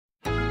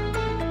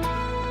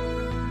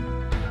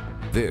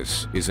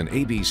This is an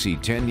ABC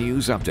 10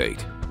 News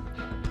Update.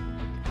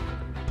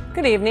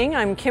 Good evening.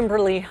 I'm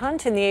Kimberly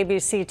Hunt in the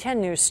ABC 10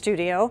 News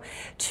studio.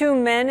 Two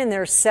men in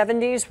their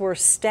 70s were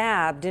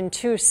stabbed in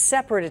two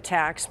separate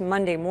attacks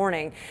Monday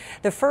morning.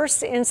 The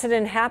first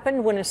incident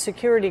happened when a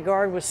security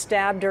guard was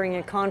stabbed during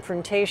a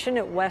confrontation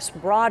at West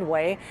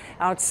Broadway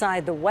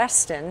outside the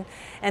Westin.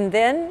 And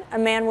then a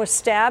man was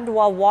stabbed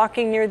while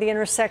walking near the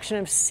intersection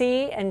of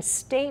C and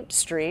State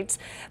Streets.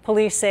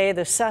 Police say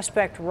the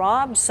suspect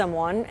robbed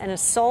someone and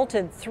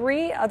assaulted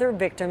three other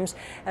victims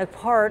as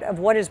part of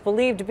what is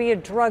believed to be a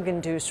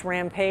drug-induced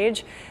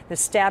rampage. The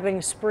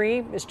stabbing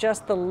spree is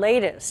just the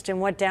latest in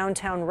what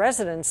downtown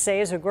residents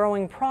say is a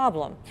growing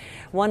problem.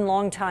 One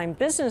longtime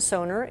business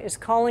owner is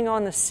calling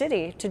on the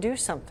city to do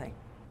something.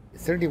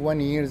 31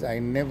 years, I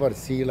never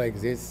see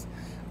like this.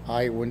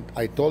 I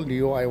told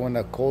you I want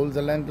to call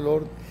the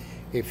landlord.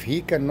 If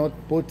he cannot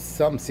put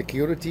some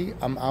security,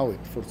 I'm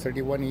out. For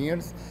 31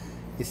 years,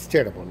 it's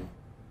terrible.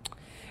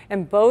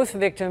 And both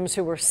victims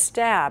who were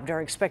stabbed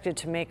are expected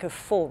to make a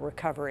full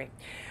recovery.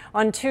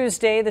 On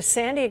Tuesday, the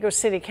San Diego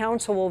City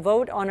Council will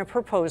vote on a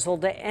proposal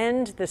to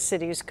end the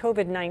city's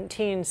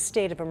COVID-19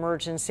 state of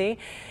emergency.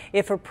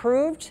 If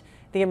approved,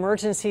 the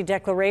emergency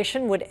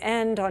declaration would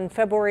end on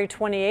February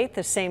 28th,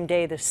 the same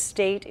day the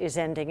state is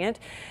ending it.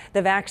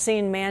 The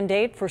vaccine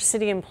mandate for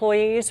city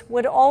employees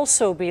would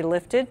also be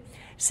lifted.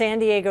 San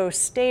Diego's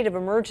state of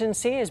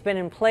emergency has been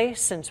in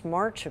place since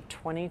March of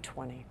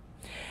 2020.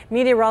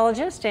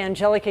 Meteorologist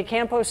Angelica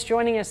Campos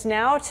joining us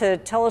now to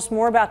tell us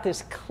more about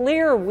this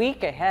clear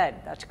week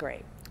ahead. That's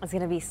great. It's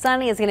going to be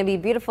sunny. It's going to be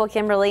beautiful,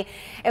 Kimberly.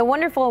 A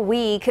wonderful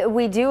week.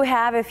 We do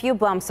have a few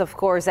bumps, of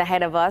course,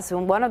 ahead of us.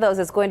 And one of those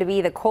is going to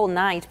be the cold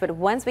night. But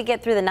once we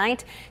get through the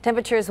night,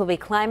 temperatures will be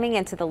climbing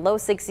into the low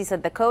 60s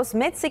at the coast,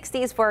 mid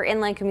 60s for our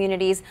inland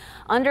communities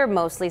under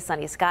mostly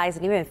sunny skies,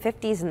 and even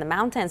 50s in the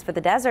mountains for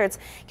the deserts,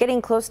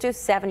 getting close to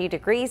 70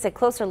 degrees. A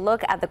closer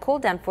look at the cool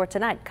down for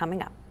tonight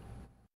coming up.